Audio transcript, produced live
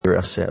surrender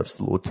ourselves,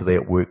 Lord, to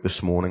that work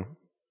this morning,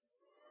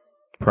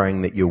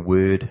 praying that your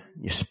word,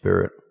 your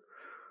spirit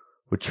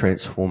would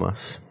transform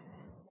us.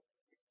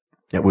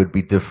 That would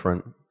be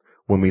different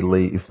when we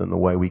leave than the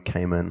way we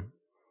came in.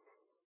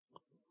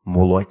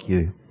 More like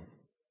you.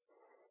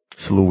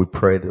 So Lord, we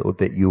pray that, Lord,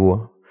 that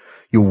your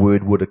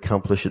word would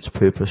accomplish its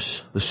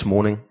purpose this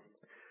morning,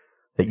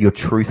 that your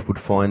truth would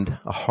find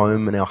a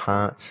home in our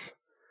hearts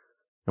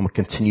and would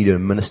continue to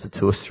minister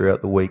to us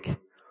throughout the week.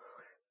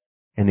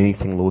 And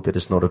anything, Lord, that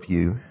is not of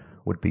you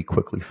would be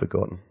quickly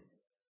forgotten.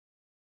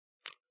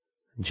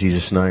 In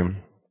Jesus'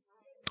 name,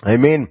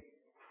 amen.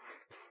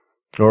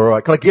 All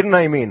right, can I get an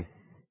amen?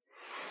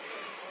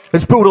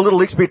 Let's build a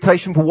little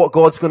expectation for what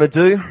God's going to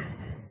do.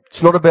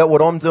 It's not about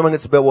what I'm doing,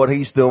 it's about what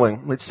He's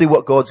doing. Let's see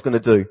what God's going to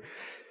do.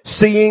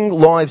 Seeing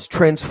lives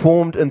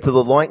transformed into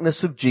the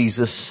likeness of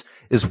Jesus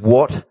is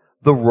what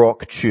the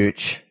Rock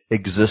Church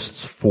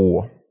exists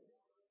for.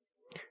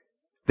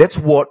 That's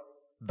what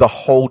the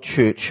whole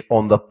church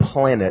on the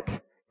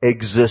planet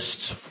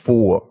exists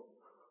for.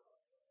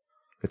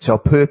 It's our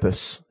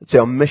purpose. It's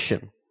our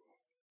mission.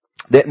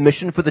 That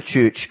mission for the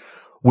church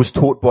was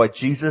taught by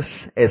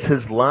Jesus as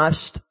his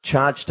last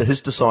charge to his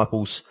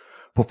disciples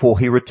before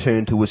he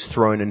returned to his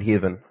throne in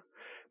heaven.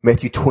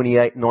 Matthew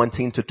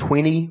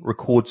 28:19-20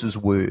 records his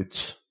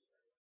words.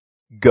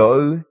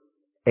 Go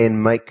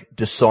and make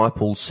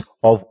disciples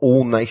of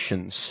all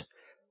nations,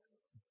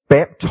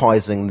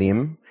 baptizing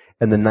them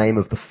in the name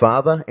of the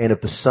Father and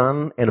of the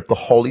Son and of the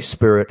Holy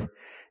Spirit,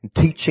 and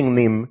teaching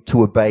them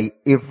to obey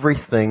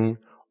everything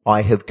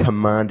I have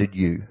commanded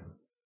you.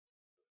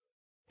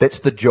 That's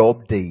the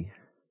job D.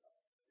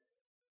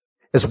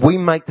 As we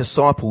make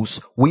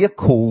disciples, we are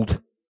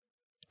called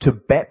to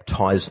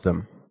baptize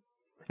them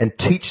and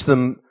teach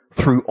them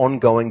through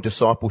ongoing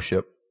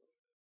discipleship.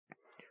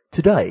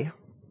 Today,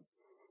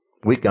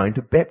 we're going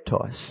to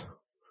baptize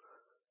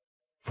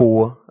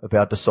 4 of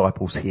our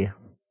disciples here.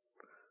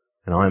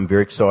 And I am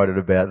very excited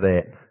about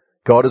that.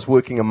 God is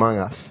working among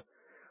us.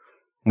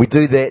 We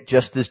do that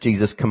just as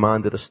Jesus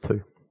commanded us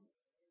to.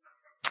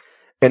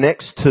 In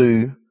Acts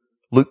 2,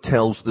 Luke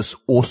tells this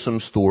awesome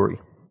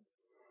story.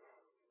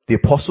 The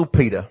Apostle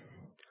Peter,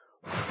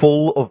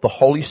 full of the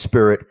Holy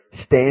Spirit,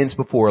 stands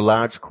before a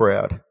large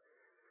crowd,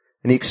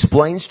 and he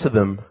explains to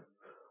them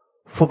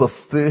for the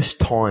first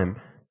time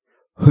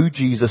who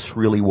Jesus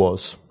really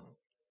was.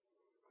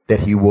 That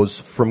he was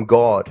from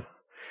God,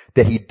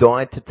 that he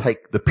died to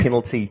take the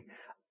penalty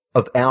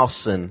of our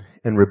sin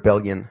and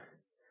rebellion,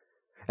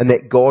 and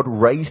that God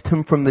raised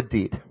him from the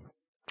dead,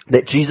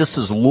 that Jesus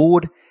is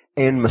Lord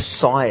and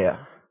Messiah,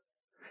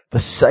 the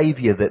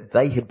Saviour that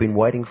they had been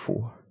waiting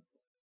for.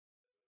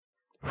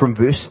 From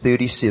verse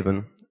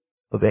 37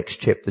 of Acts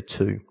chapter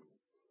 2,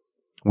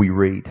 we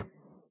read,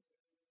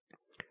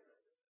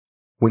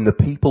 when the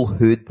people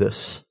heard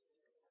this,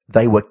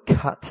 they were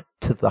cut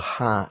to the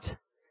heart.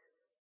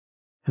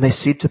 And they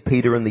said to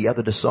Peter and the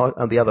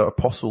other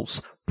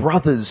apostles,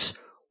 brothers,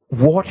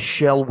 what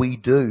shall we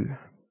do?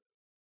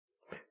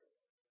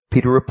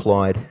 Peter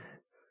replied,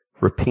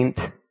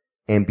 repent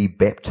and be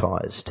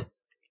baptized,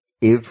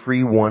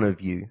 every one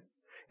of you,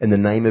 in the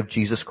name of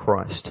Jesus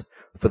Christ,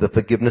 for the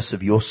forgiveness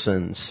of your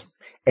sins,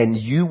 and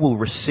you will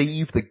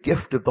receive the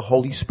gift of the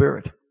Holy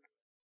Spirit.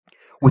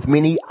 With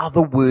many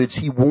other words,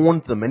 he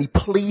warned them and he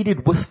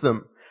pleaded with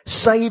them,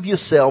 save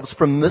yourselves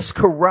from this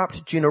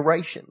corrupt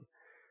generation.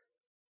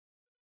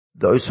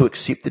 Those who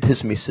accepted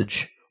his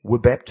message were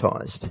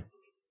baptized,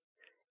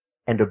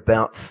 and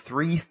about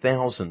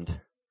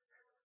 3,000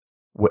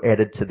 were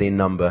added to their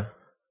number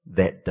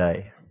that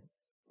day.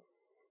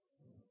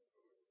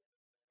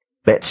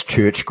 That's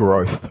church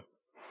growth.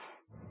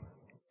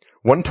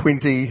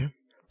 120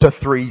 to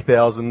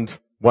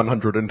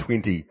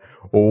 3,120,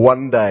 or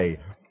one day.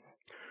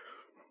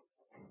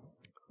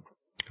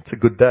 It's a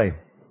good day.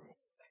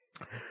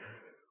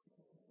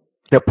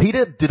 Now,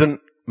 Peter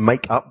didn't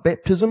make up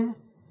baptism.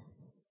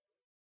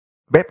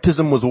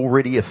 Baptism was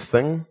already a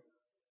thing.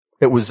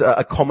 It was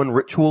a common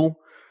ritual.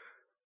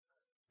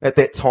 At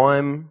that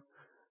time,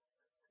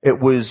 it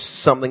was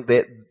something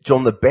that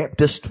John the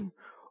Baptist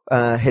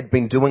had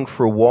been doing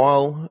for a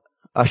while,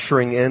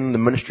 ushering in the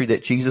ministry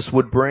that Jesus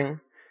would bring.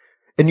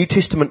 In New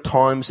Testament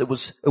times, it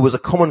was a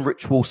common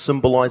ritual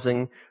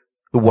symbolizing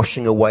the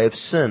washing away of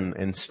sin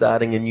and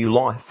starting a new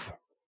life,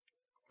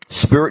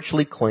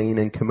 spiritually clean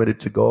and committed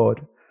to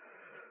God.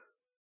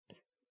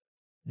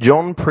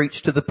 John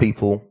preached to the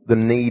people the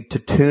need to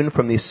turn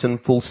from their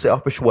sinful,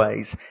 selfish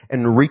ways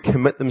and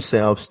recommit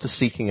themselves to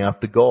seeking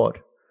after God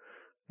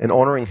and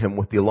honoring him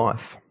with their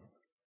life.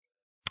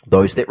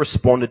 Those that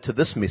responded to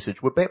this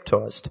message were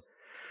baptized.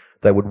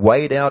 They would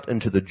wade out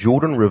into the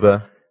Jordan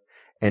River,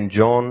 and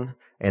John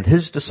and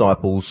his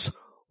disciples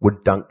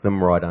would dunk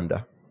them right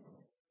under.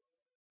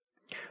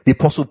 The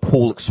Apostle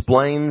Paul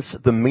explains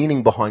the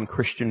meaning behind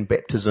Christian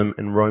baptism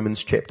in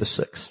Romans chapter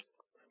 6.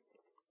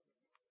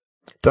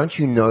 Don't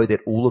you know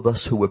that all of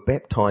us who were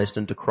baptized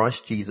into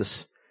Christ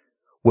Jesus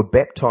were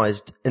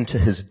baptized into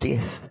his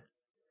death?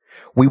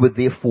 We were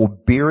therefore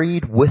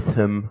buried with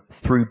him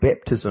through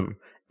baptism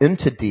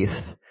into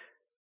death,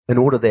 in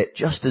order that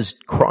just as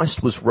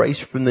Christ was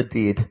raised from the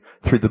dead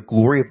through the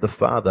glory of the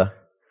Father,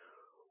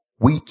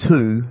 we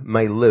too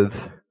may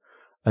live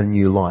a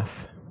new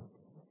life.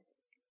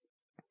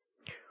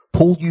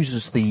 Paul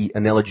uses the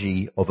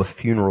analogy of a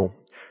funeral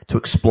to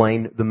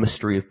explain the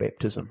mystery of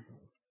baptism.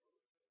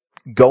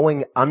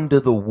 Going under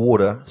the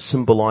water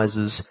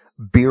symbolizes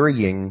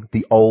burying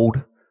the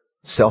old,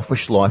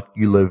 selfish life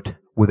you lived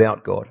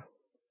without God.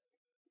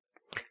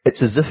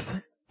 It's as if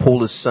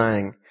Paul is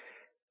saying,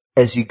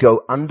 as you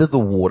go under the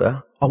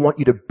water, I want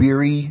you to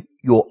bury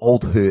your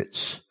old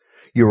hurts,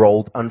 your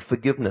old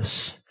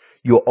unforgiveness,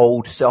 your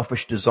old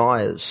selfish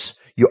desires,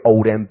 your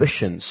old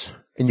ambitions,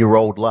 and your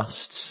old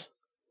lusts.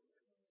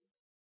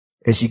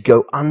 As you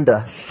go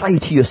under, say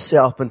to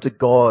yourself and to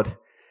God,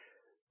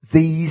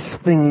 these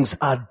things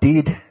are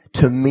dead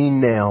to me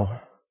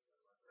now.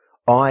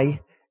 I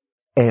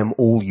am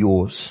all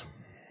yours.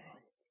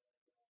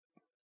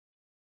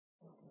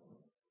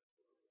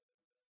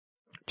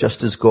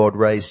 Just as God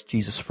raised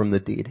Jesus from the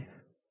dead,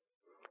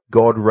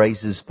 God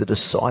raises the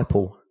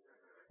disciple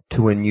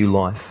to a new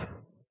life.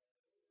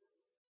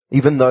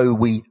 Even though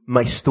we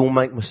may still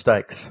make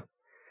mistakes,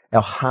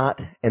 our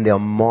heart and our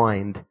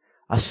mind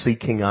are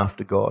seeking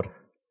after God.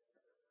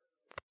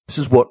 This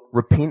is what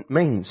repent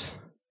means,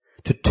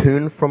 to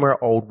turn from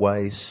our old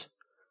ways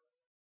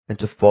and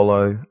to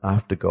follow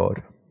after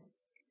God.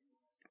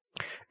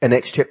 In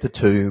Acts chapter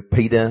 2,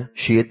 Peter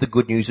shared the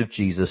good news of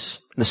Jesus,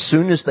 and as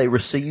soon as they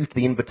received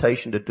the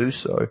invitation to do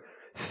so,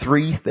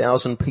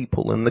 3,000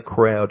 people in the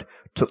crowd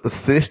took the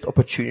first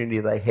opportunity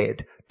they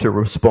had to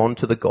respond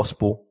to the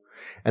gospel,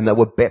 and they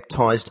were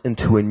baptized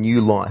into a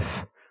new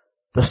life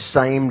the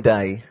same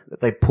day that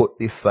they put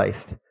their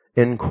faith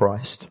in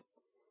Christ.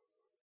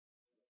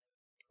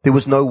 There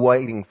was no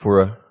waiting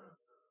for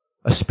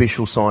a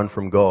special sign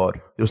from God.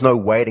 There was no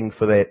waiting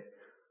for that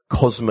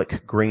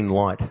cosmic green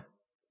light.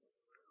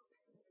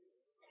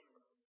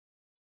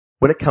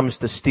 When it comes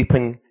to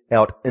stepping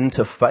out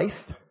into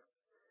faith,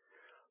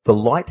 the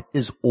light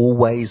is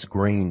always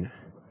green.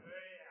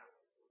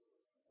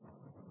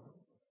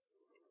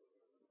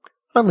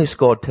 Unless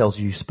God tells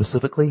you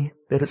specifically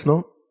that it's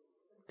not.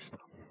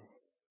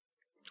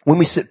 When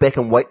we sit back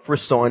and wait for a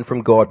sign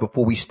from God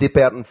before we step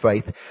out in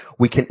faith,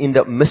 we can end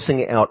up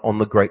missing out on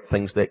the great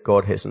things that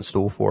God has in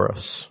store for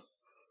us.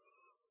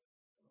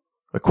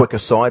 A quick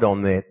aside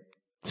on that,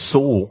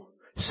 Saul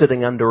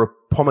sitting under a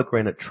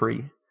pomegranate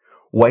tree,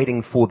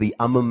 waiting for the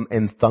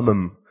and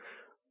thummim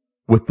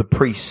with the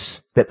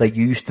priests that they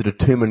used to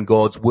determine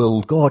God's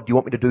will. God, do you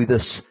want me to do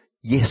this?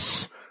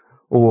 Yes.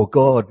 Or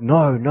God,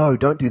 no,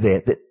 don't do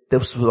that. That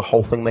was the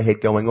whole thing they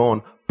had going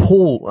on.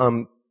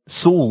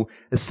 Saul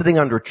is sitting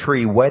under a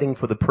tree waiting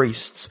for the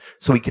priests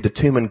so he could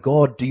determine,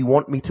 God, do you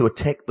want me to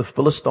attack the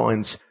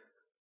Philistines,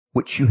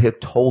 which you have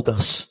told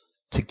us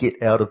to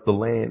get out of the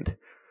land?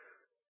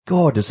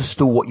 God, is this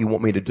still what you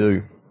want me to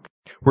do?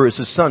 Whereas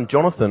his son,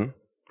 Jonathan,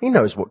 he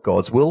knows what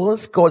God's will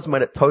is. God's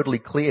made it totally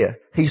clear.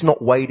 He's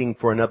not waiting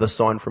for another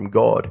sign from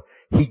God.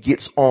 He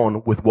gets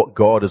on with what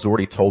God has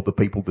already told the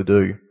people to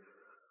do.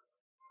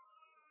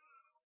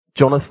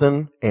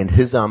 Jonathan and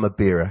his armor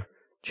bearer,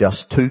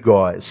 just two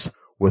guys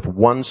with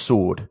one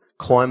sword,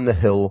 climb the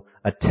hill,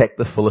 attack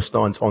the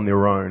Philistines on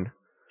their own,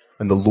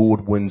 and the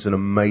Lord wins an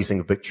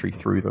amazing victory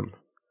through them.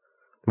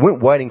 They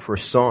weren't waiting for a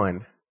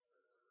sign.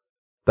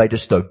 They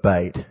just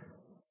obeyed.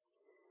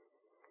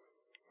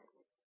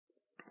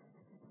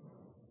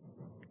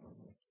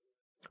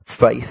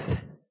 Faith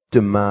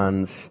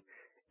demands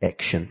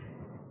action.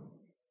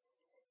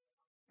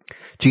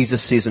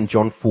 Jesus says in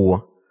John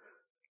 4,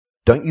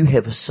 don't you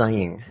have a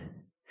saying,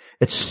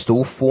 it's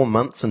still 4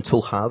 months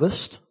until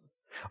harvest?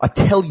 I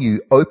tell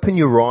you, open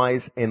your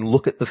eyes and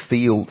look at the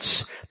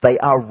fields. They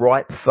are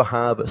ripe for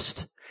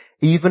harvest.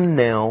 Even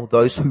now,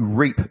 those who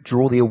reap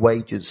draw their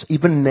wages.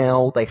 Even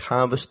now, they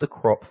harvest the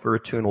crop for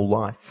eternal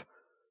life,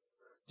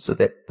 so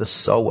that the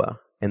sower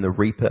and the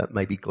reaper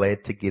may be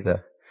glad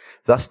together.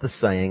 Thus the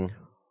saying,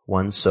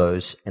 one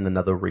sows and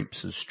another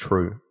reaps, is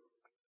true.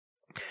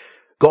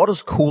 God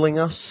is calling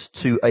us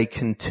to a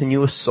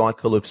continuous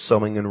cycle of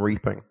sowing and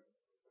reaping.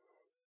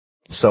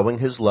 Sowing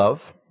His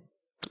love,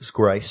 His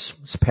grace,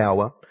 His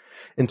power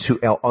into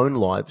our own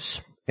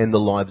lives and the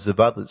lives of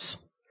others,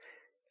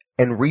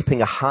 and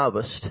reaping a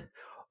harvest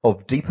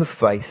of deeper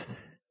faith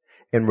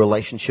and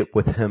relationship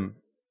with Him,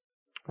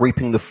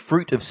 reaping the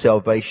fruit of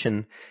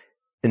salvation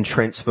and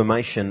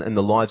transformation in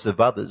the lives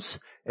of others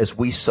as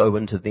we sow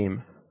into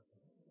them.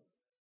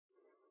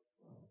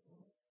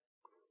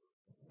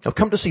 I've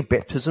come to see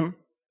baptism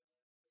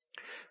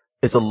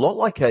as a lot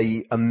like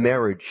a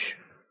marriage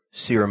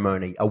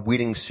ceremony, a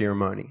wedding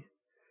ceremony,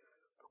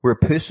 where a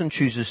person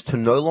chooses to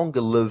no longer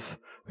live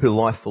her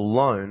life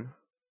alone,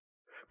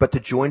 but to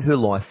join her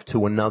life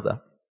to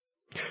another.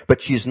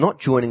 But she is not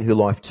joining her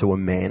life to a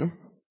man,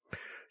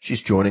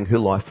 she's joining her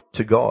life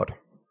to God.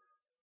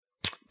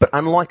 But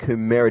unlike her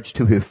marriage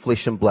to her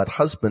flesh and blood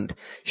husband,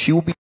 she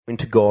will be joined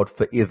to God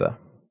forever.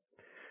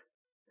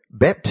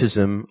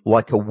 Baptism,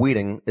 like a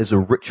wedding, is a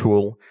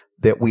ritual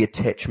that we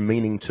attach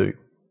meaning to.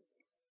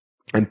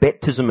 And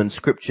baptism in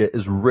Scripture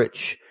is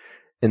rich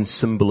in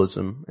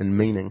symbolism and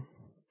meaning.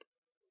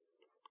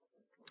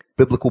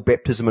 Biblical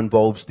baptism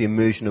involves the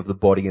immersion of the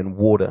body in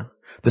water.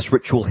 This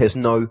ritual has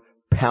no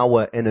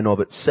power in and of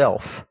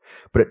itself,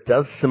 but it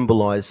does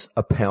symbolize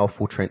a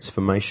powerful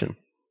transformation.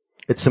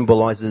 It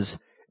symbolizes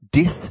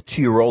death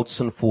to your old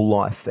sinful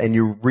life and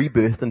your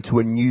rebirth into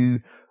a new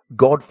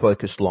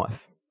God-focused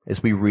life,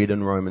 as we read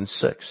in Romans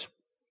 6.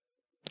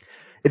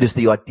 It is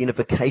the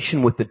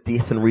identification with the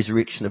death and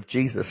resurrection of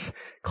Jesus,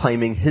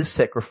 claiming his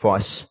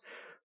sacrifice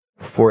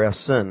for our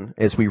sin,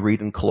 as we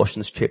read in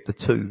Colossians chapter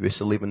 2,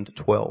 verse 11 to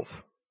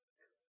 12.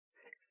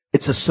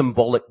 It's a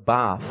symbolic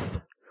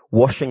bath,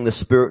 washing the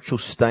spiritual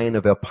stain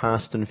of our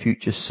past and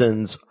future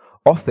sins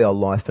off our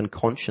life and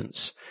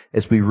conscience,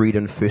 as we read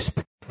in 1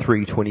 Peter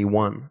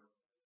 3:21.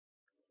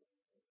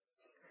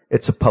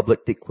 It's a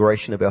public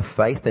declaration of our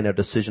faith and our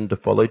decision to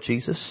follow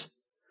Jesus,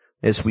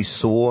 as we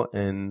saw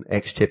in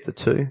Acts chapter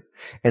 2.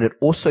 And it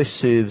also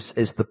serves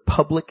as the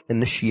public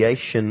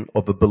initiation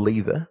of a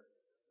believer,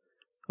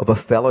 of a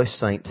fellow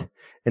saint,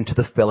 into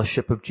the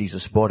fellowship of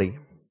Jesus' body,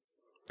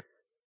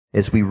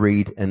 as we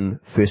read in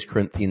 1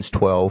 Corinthians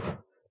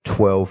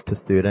 12:12 to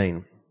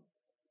 13.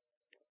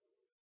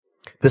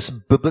 This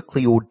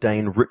biblically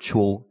ordained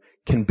ritual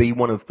can be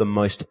one of the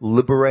most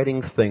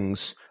liberating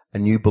things a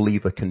new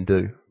believer can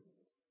do.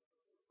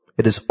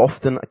 It is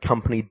often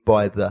accompanied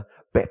by the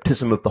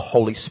baptism of the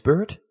Holy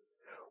Spirit,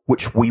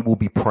 which we will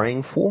be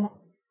praying for.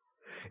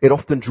 It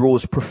often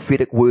draws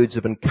prophetic words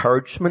of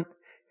encouragement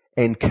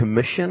and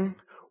commission,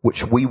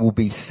 which we will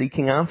be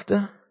seeking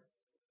after.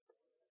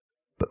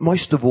 But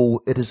most of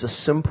all, it is a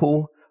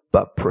simple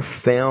but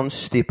profound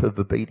step of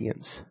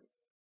obedience,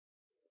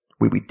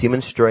 where we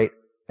demonstrate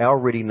our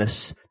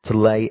readiness to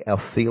lay our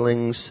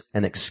feelings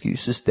and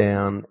excuses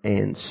down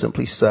and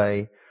simply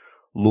say,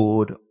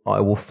 Lord, I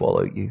will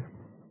follow you.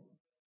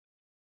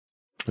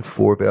 And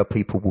 4 of our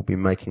people will be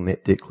making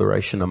that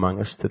declaration among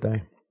us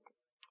today.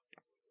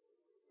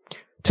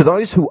 To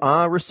those who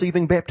are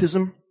receiving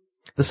baptism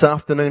this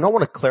afternoon, I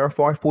want to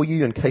clarify for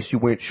you, in case you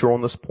weren't sure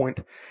on this point,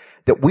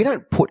 that we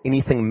don't put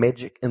anything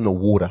magic in the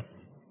water.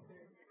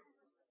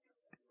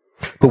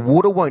 The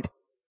water won't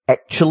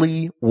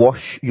actually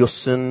wash your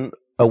sin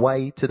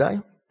away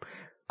today.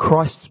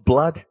 Christ's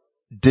blood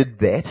did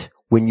that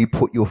when you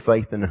put your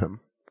faith in him.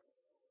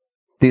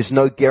 There's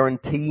no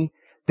guarantee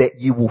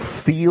that you will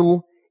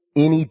feel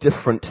any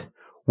different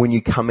when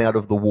you come out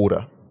of the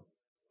water.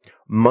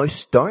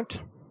 Most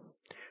don't.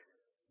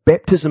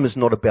 Baptism is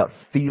not about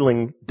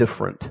feeling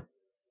different.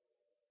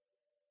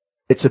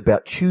 It's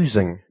about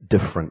choosing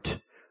different,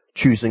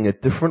 choosing a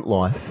different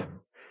life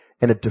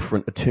and a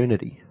different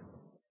eternity.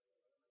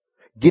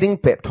 Getting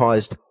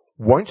baptized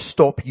won't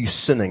stop you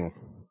sinning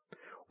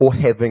or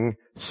having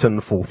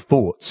sinful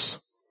thoughts.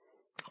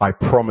 I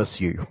promise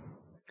you.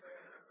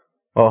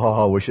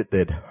 Oh, I wish it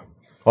did.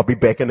 I'll be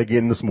back in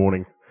again this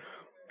morning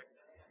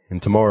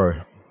and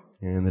tomorrow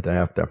and the day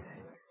after.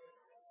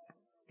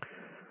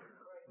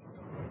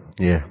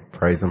 Yeah,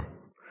 praise him.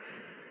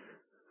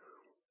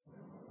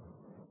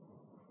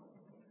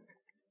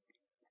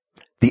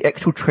 The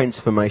actual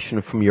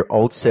transformation from your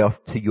old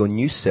self to your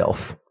new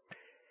self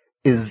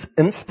is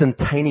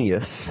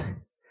instantaneous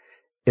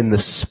in the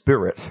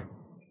spirit.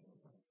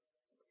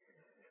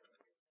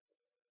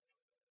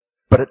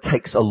 But it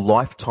takes a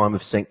lifetime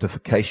of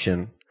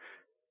sanctification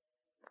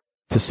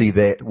to see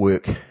that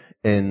work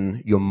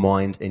in your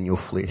mind and your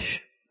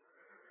flesh.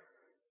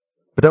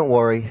 But don't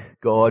worry,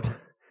 God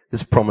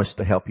has promised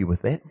to help you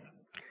with that.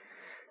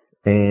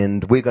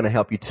 And we're going to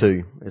help you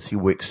too as he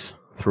works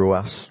through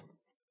us.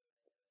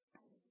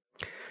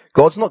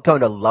 God's not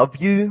going to love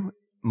you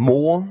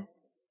more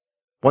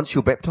once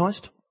you're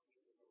baptized.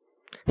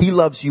 He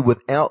loves you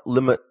without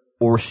limit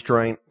or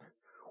restraint,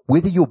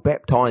 whether you're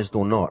baptized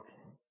or not.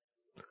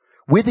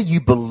 Whether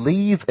you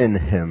believe in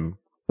him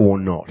or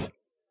not.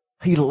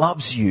 He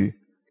loves you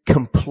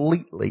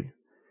completely.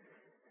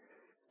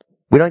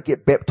 We don't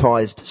get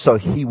baptized so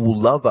he will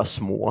love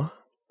us more.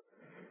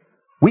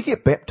 We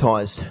get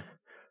baptized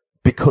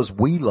because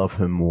we love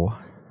him more.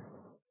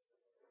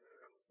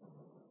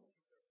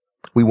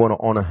 We want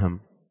to honor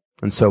him,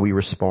 and so we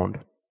respond.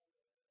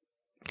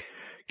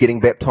 Getting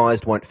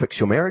baptized won't fix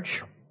your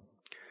marriage.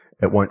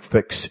 It won't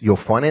fix your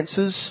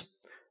finances.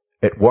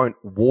 It won't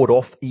ward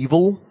off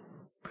evil.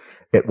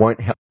 It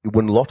won't help you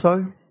win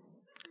lotto.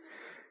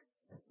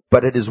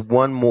 But it is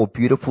one more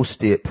beautiful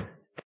step,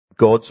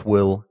 God's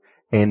will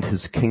and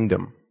his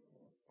kingdom.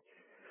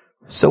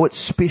 So it's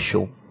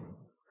special.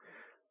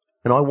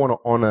 And I want to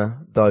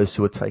honor those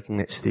who are taking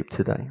that step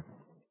today.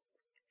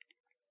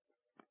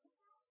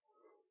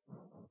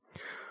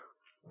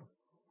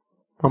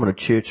 I'm in a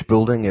church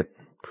building at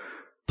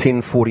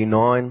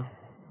 10:49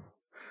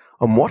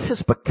 on what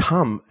has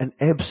become an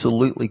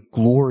absolutely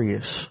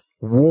glorious,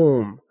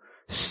 warm,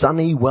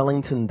 sunny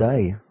Wellington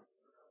day.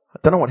 I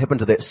don't know what happened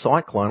to that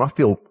cyclone. I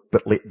feel a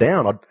bit let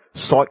down. I'd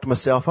psyched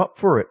myself up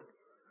for it.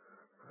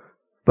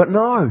 But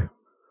no,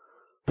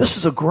 this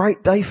is a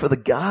great day for the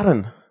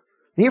garden.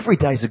 Every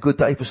day's a good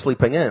day for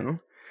sleeping in.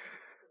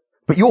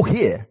 But you're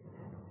here.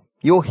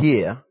 You're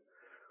here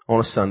on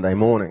a Sunday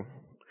morning.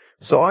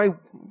 So I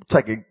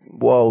take a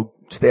wild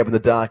stab in the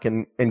dark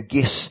and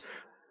guess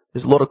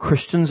there's a lot of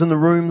Christians in the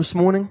room this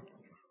morning.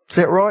 Is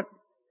that right?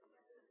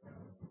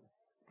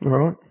 All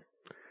right.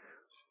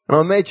 And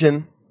I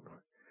imagine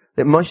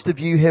that most of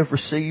you have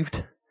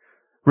received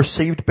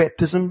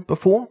baptism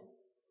before.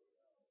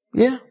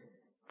 Yeah?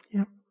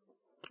 Yeah.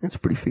 That's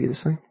pretty fair to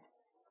say.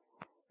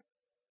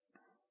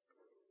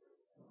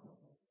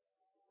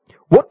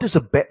 What does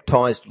a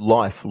baptized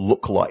life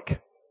look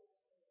like?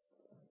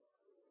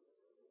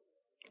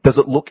 Does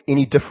it look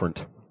any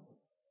different?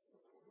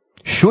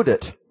 Should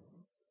it?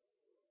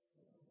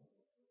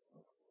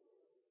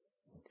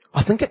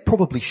 I think it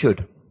probably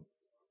should.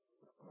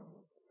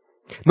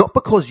 Not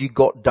because you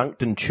got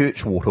dunked in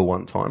church water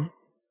one time,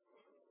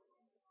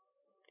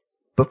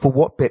 but for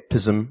what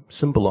baptism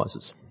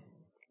symbolizes.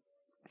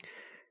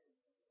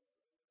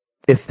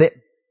 If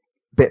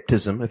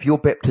your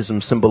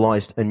baptism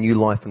symbolized a new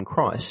life in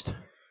Christ,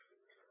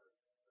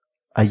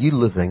 are you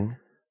living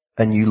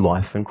a new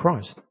life in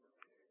Christ?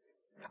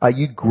 Are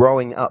you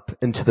growing up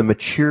into the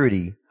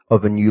maturity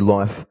of a new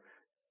life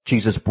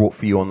Jesus brought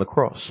for you on the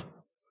cross?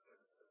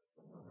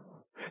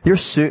 There are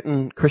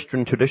certain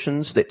Christian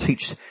traditions that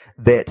teach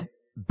that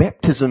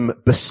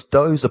baptism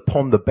bestows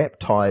upon the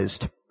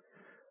baptized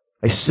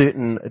a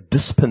certain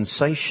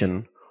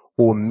dispensation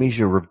or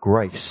measure of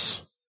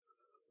grace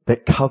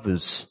that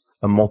covers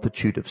a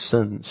multitude of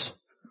sins,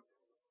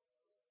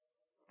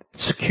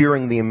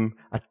 securing them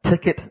a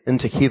ticket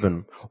into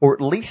heaven, or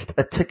at least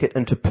a ticket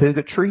into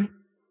purgatory,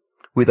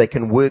 where they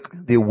can work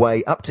their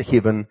way up to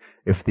heaven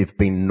if they've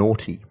been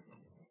naughty.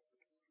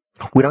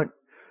 We don't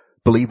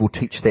believe or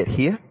teach that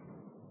here.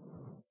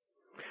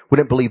 We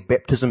don't believe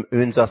baptism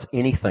earns us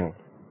anything.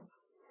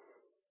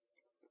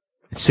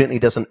 It certainly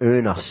doesn't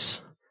earn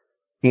us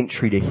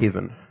entry to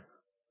heaven.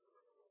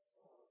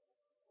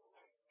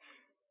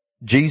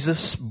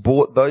 Jesus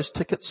bought those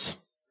tickets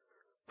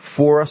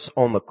for us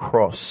on the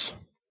cross.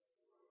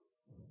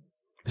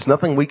 There's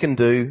nothing we can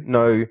do,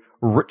 no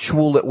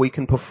ritual that we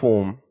can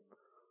perform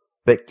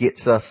that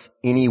gets us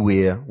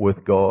anywhere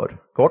with God.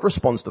 God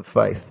responds to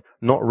faith,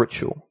 not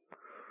ritual.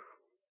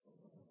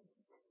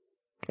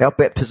 Our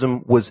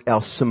baptism was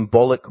our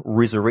symbolic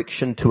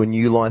resurrection to a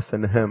new life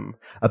in Him.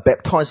 A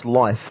baptized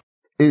life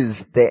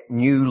is that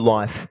new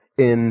life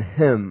in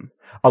Him.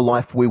 A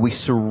life where we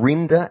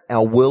surrender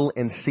our will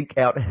and seek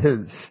out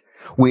His.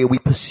 Where we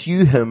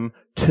pursue Him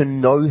to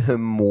know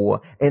Him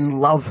more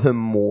and love Him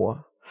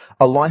more.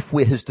 A life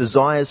where His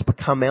desires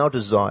become our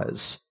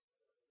desires.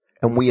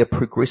 And we are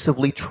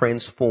progressively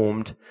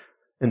transformed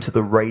into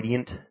the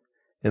radiant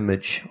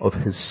image of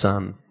His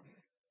Son.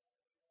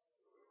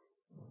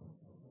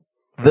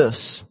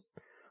 This,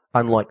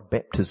 unlike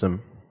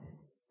baptism,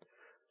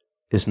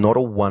 is not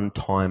a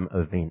one-time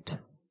event.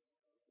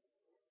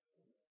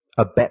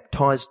 A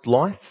baptized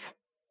life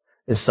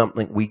is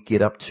something we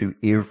get up to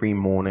every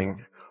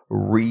morning,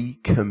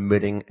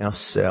 recommitting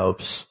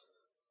ourselves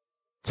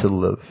to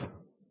live.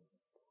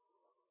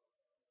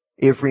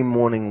 Every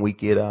morning we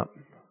get up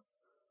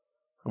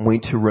and we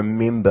need to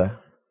remember,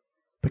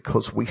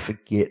 because we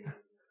forget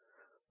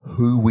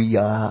who we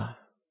are.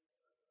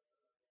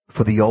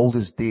 For the old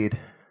is dead,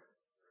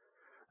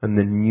 and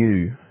the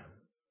new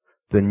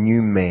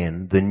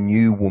man, the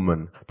new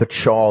woman, the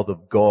child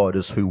of God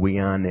is who we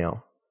are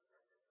now.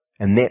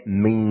 And that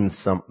means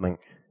something.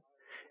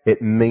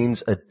 It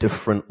means a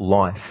different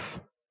life.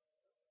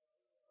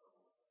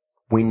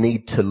 We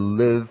need to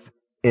live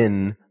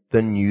in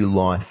the new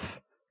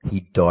life He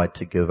died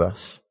to give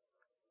us.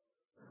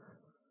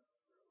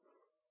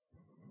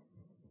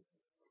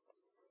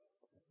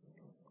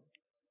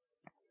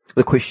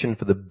 The question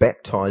for the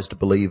baptized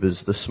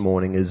believers this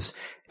morning is,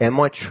 am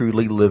I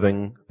truly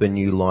living the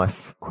new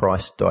life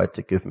Christ died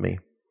to give me?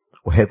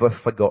 Or have I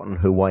forgotten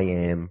who I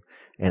am?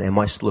 And am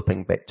I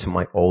slipping back to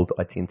my old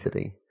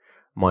identity,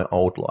 my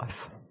old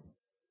life?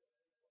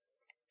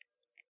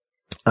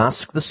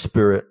 Ask the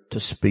Spirit to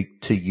speak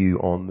to you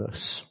on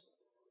this.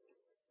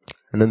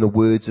 And in the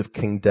words of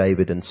King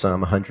David in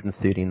Psalm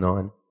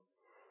 139,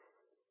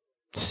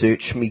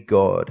 search me,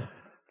 God,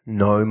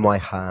 know my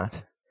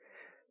heart.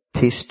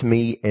 Test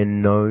me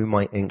and know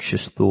my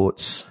anxious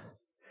thoughts.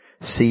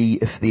 See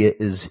if there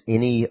is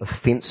any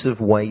offensive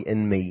way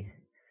in me,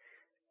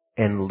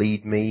 and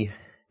lead me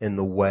in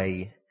the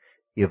way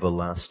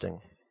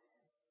everlasting.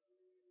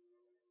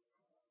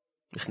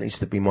 This needs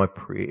to be my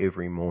prayer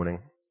every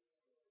morning.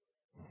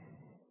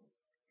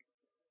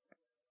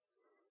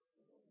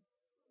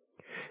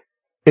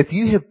 If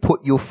you have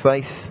put your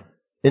faith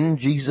in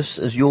Jesus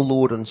as your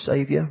Lord and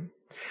Saviour,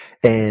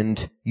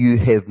 and you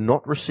have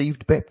not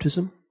received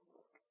baptism,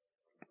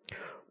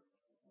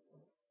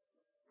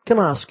 can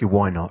I ask you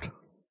why not? I'm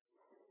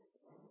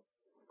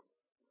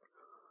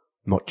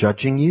not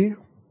judging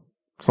you.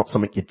 It's not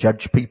something you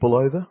judge people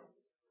over.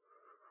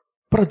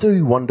 But I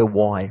do wonder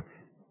why.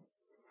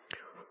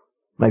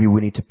 Maybe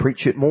we need to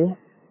preach it more.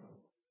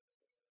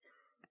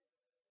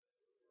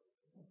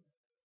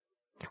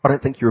 I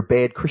don't think you're a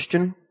bad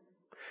Christian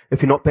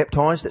if you're not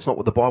baptized. That's not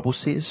what the Bible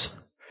says.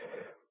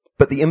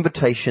 But the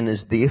invitation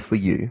is there for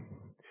you.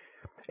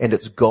 and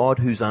it's God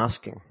who's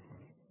asking.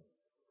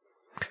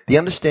 The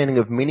understanding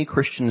of many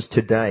Christians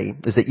today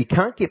is that you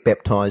can't get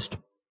baptized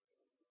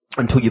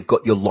until you've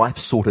got your life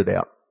sorted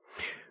out,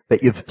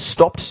 that you've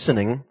stopped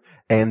sinning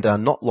and are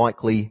not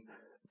likely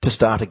to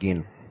start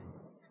again.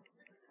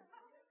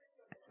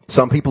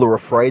 Some people are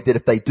afraid that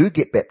if they do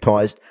get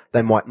baptized,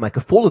 they might make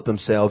a fool of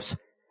themselves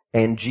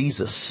and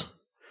Jesus,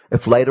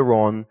 if later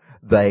on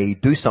they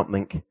do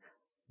something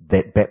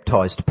that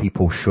baptized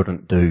people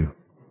shouldn't do.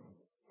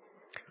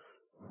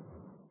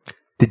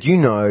 Did you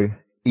know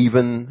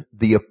even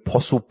the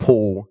Apostle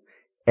Paul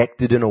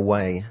acted in a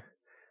way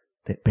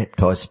that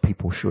baptized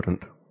people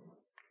shouldn't?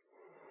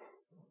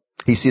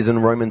 He says in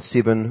Romans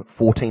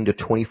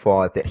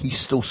 7:14-25 that he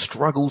still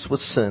struggles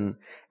with sin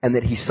and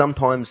that he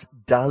sometimes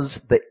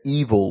does the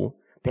evil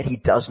that he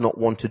does not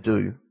want to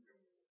do.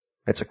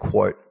 That's a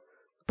quote.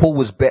 Paul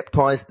was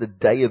baptized the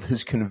day of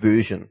his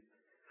conversion,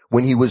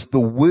 when he was the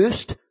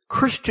worst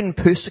Christian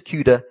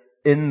persecutor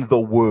in the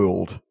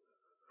world.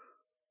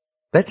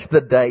 That's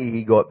the day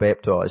he got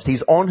baptized.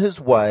 He's on his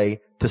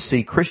way to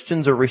see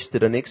Christians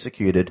arrested and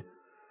executed,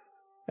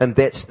 and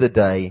that's the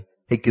day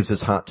he gives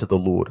his heart to the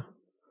Lord.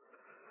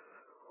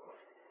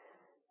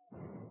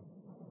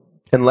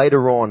 And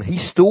later on, he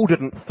still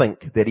didn't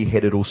think that he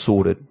had it all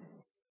sorted.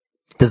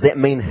 Does that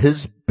mean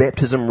his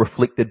baptism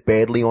reflected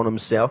badly on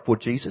himself or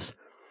Jesus?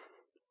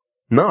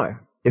 No.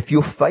 If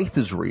your faith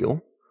is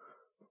real,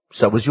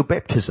 so is your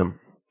baptism,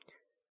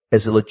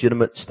 as a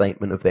legitimate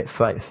statement of that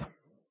faith.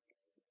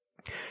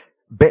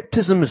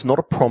 Baptism is not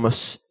a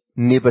promise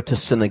never to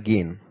sin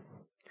again.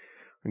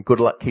 And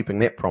good luck keeping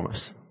that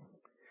promise.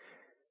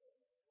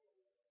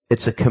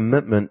 It's a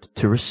commitment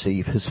to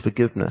receive his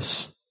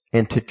forgiveness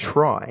and to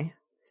try,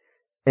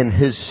 in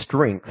his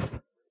strength,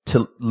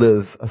 to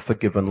live a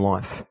forgiven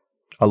life.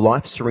 A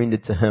life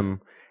surrendered to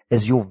him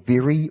as your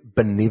very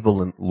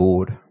benevolent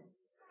Lord.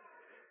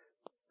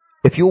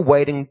 If you're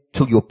waiting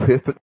till you're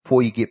perfect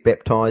before you get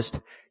baptized,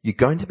 you're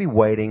going to be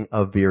waiting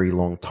a very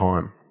long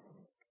time.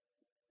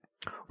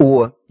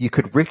 Or you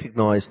could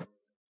recognize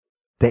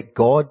that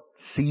God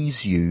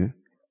sees you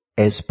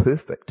as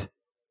perfect.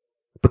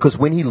 Because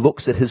when he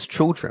looks at his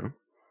children,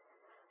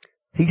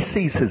 he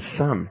sees his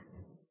son,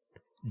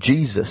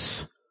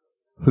 Jesus,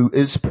 who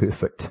is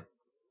perfect.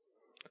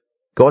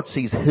 God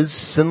sees his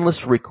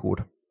sinless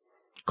record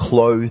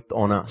clothed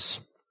on us.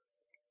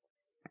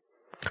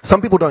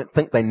 Some people don't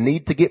think they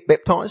need to get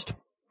baptized.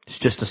 It's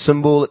just a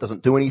symbol. It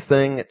doesn't do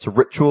anything. It's a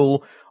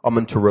ritual. I'm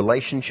into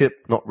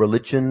relationship, not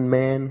religion,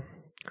 man.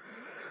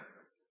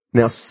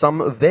 Now,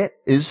 some of that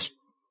is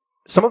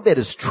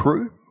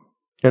true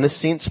in a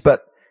sense,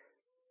 but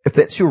if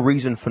that's your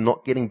reason for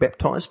not getting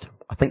baptized,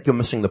 I think you're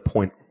missing the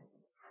point.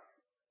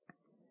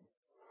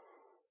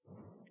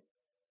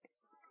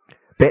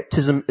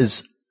 Baptism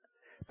is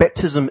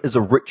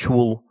a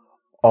ritual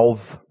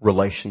of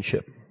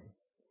relationship.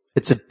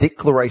 It's a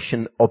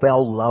declaration of our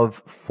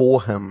love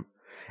for him.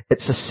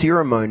 It's a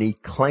ceremony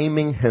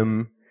claiming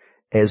him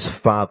as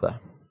Father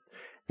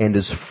and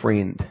as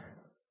friend.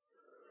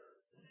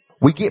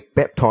 We get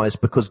baptized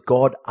because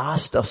God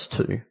asked us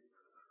to.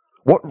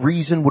 What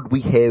reason would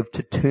we have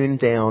to turn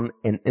down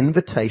an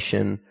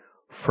invitation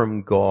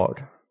from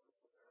God?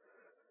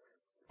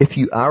 If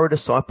you are a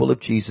disciple of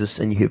Jesus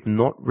and you have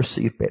not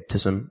received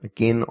baptism,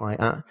 again,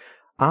 I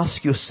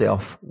ask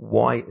yourself,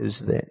 why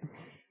is that?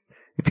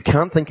 If you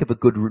can't think of a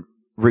good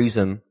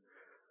reason,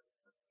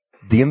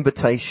 the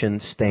invitation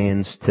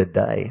stands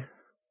today.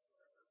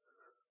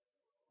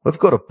 We've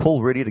got a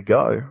pool ready to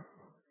go.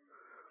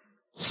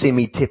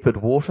 Semi-tepid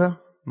water,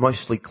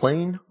 mostly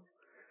clean.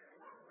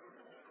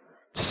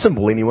 It's a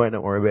symbol anyway,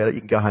 don't worry about it.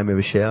 You can go home and have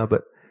a shower,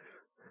 but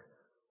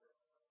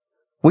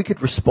we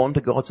could respond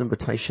to God's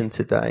invitation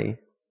today.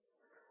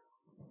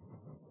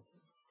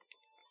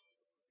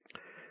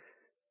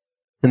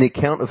 In the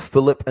account of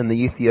Philip and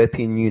the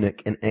Ethiopian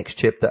eunuch in Acts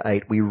chapter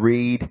 8, we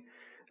read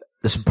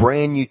this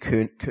brand new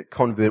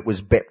convert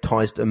was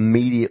baptized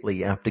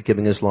immediately after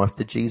giving his life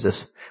to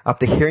Jesus.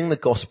 After hearing the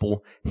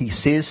gospel, he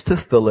says to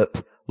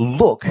Philip,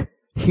 "Look,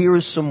 here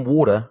is some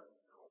water.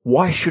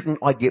 Why shouldn't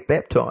I get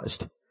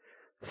baptized?"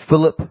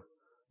 Philip,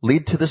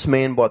 led to this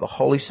man by the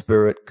Holy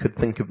Spirit, could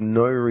think of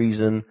no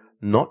reason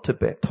not to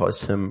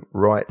baptize him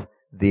right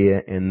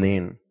there and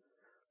then.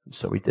 And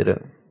so he did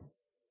it.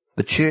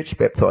 The church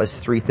baptized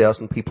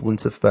 3,000 people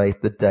into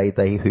faith the day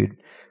they heard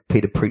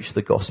Peter preach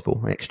the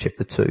gospel, Acts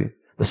chapter 2,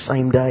 the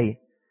same day.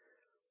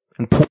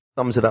 And Paul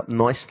sums it up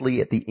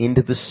nicely at the end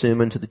of his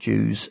sermon to the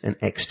Jews in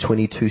Acts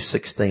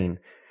 22:16,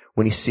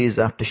 when he says,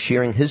 after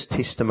sharing his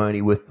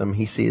testimony with them,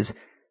 he says,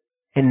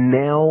 "And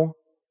now,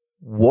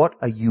 what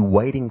are you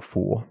waiting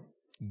for?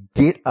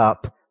 Get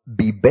up,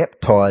 be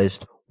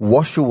baptized,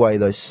 wash away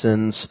those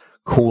sins,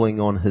 calling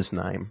on his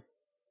name."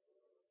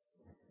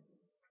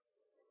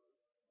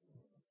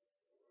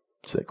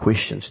 So that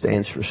question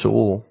stands for us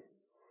all.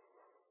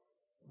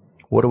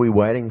 What are we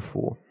waiting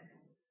for?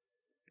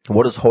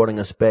 What is holding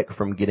us back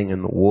from getting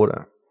in the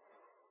water?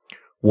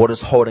 What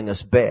is holding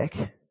us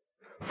back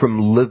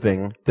from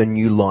living the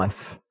new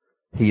life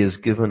he has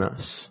given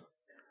us?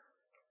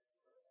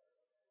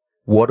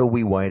 What are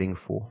we waiting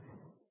for?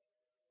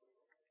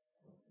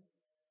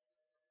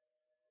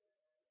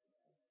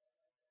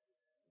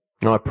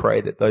 And I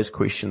pray that those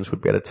questions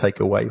would be able to take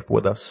away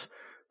with us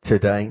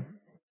today,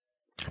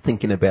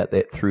 thinking about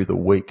that through the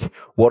week.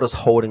 What is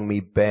holding me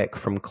back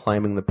from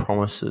claiming the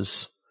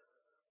promises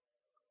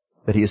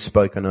that He has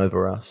spoken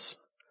over us?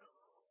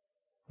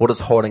 What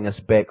is holding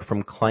us back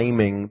from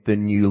claiming the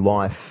new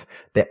life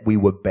that we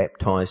were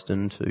baptized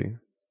into?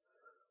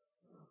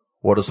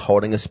 What is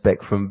holding us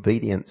back from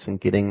obedience and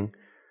getting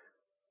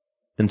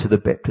into the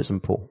baptism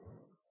pool?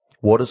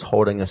 What is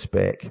holding us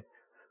back?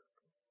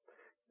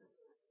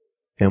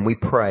 And we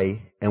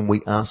pray and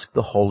we ask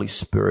the Holy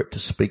Spirit to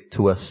speak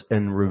to us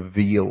and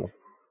reveal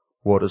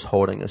what is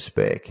holding us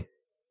back.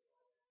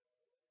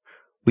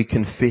 We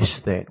confess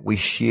that, we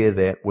share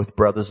that with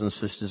brothers and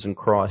sisters in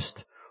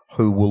Christ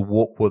who will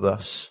walk with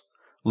us,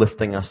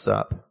 lifting us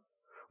up.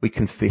 We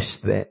confess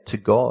that to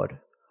God,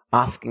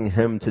 asking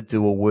Him to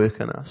do a work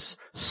in us,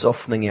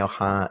 softening our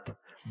heart,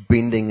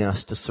 bending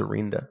us to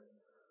surrender.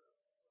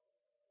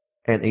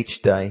 And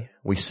each day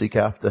we seek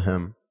after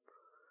Him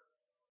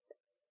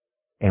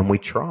and we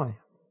try.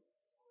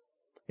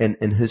 And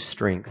in His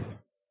strength,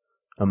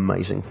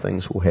 amazing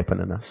things will happen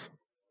in us.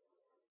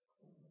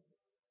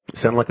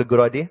 Sound like a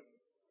good idea?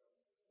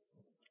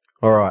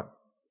 All right.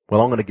 Well,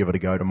 I'm going to give it a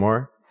go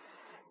tomorrow.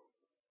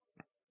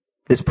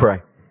 Let's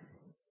pray.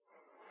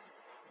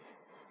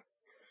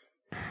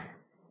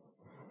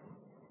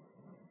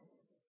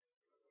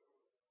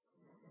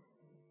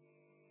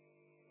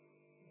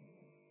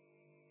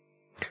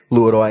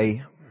 Lord,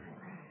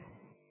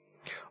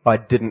 I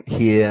didn't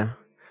hear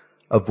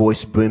a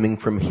voice booming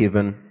from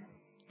heaven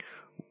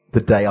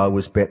the day I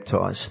was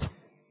baptized.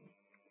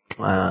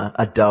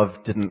 A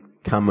dove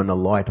didn't come and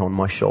alight on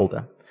my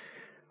shoulder.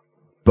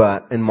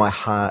 But in my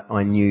heart,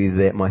 I knew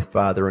that my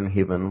Father in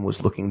heaven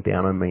was looking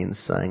down on me and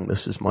saying,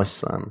 "This is my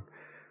Son,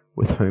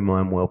 with whom I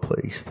am well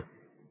pleased."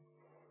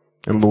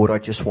 And Lord, I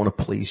just want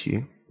to please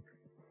You.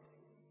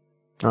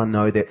 I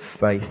know that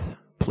faith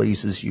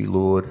pleases You,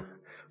 Lord.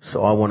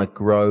 So I want to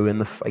grow in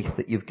the faith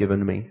that You've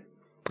given me.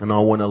 And I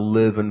want to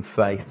live in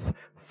faith,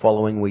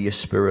 following where Your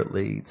Spirit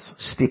leads,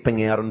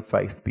 stepping out in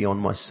faith beyond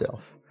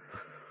myself.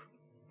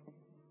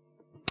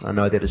 I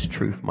know that is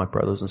true for my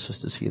brothers and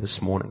sisters here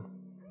this morning.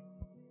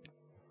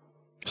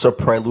 So I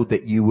pray, Lord,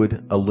 that You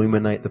would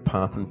illuminate the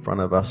path in front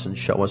of us and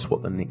show us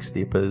what the next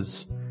step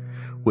is,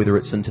 whether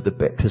it's into the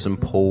baptism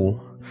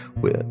pool,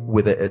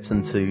 whether it's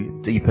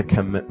into deeper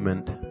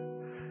commitment.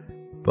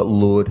 But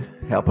Lord,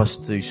 help us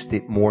to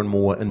step more and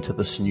more into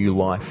this new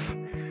life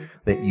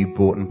that You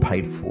bought and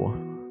paid for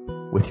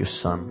with Your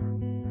Son.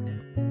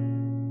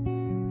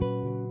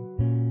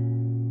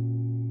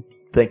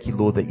 Thank You,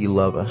 Lord, that You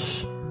love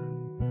us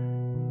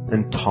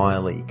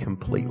entirely,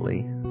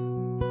 completely.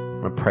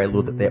 I pray,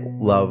 Lord, that that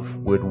love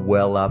would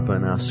well up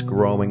in us,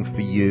 growing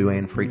for You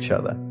and for each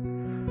other.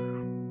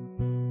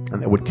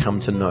 And that would come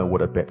to know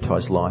what a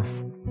baptized life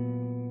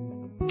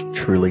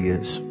truly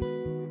is.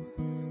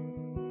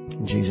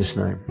 In Jesus'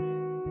 name,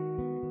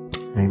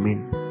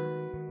 amen.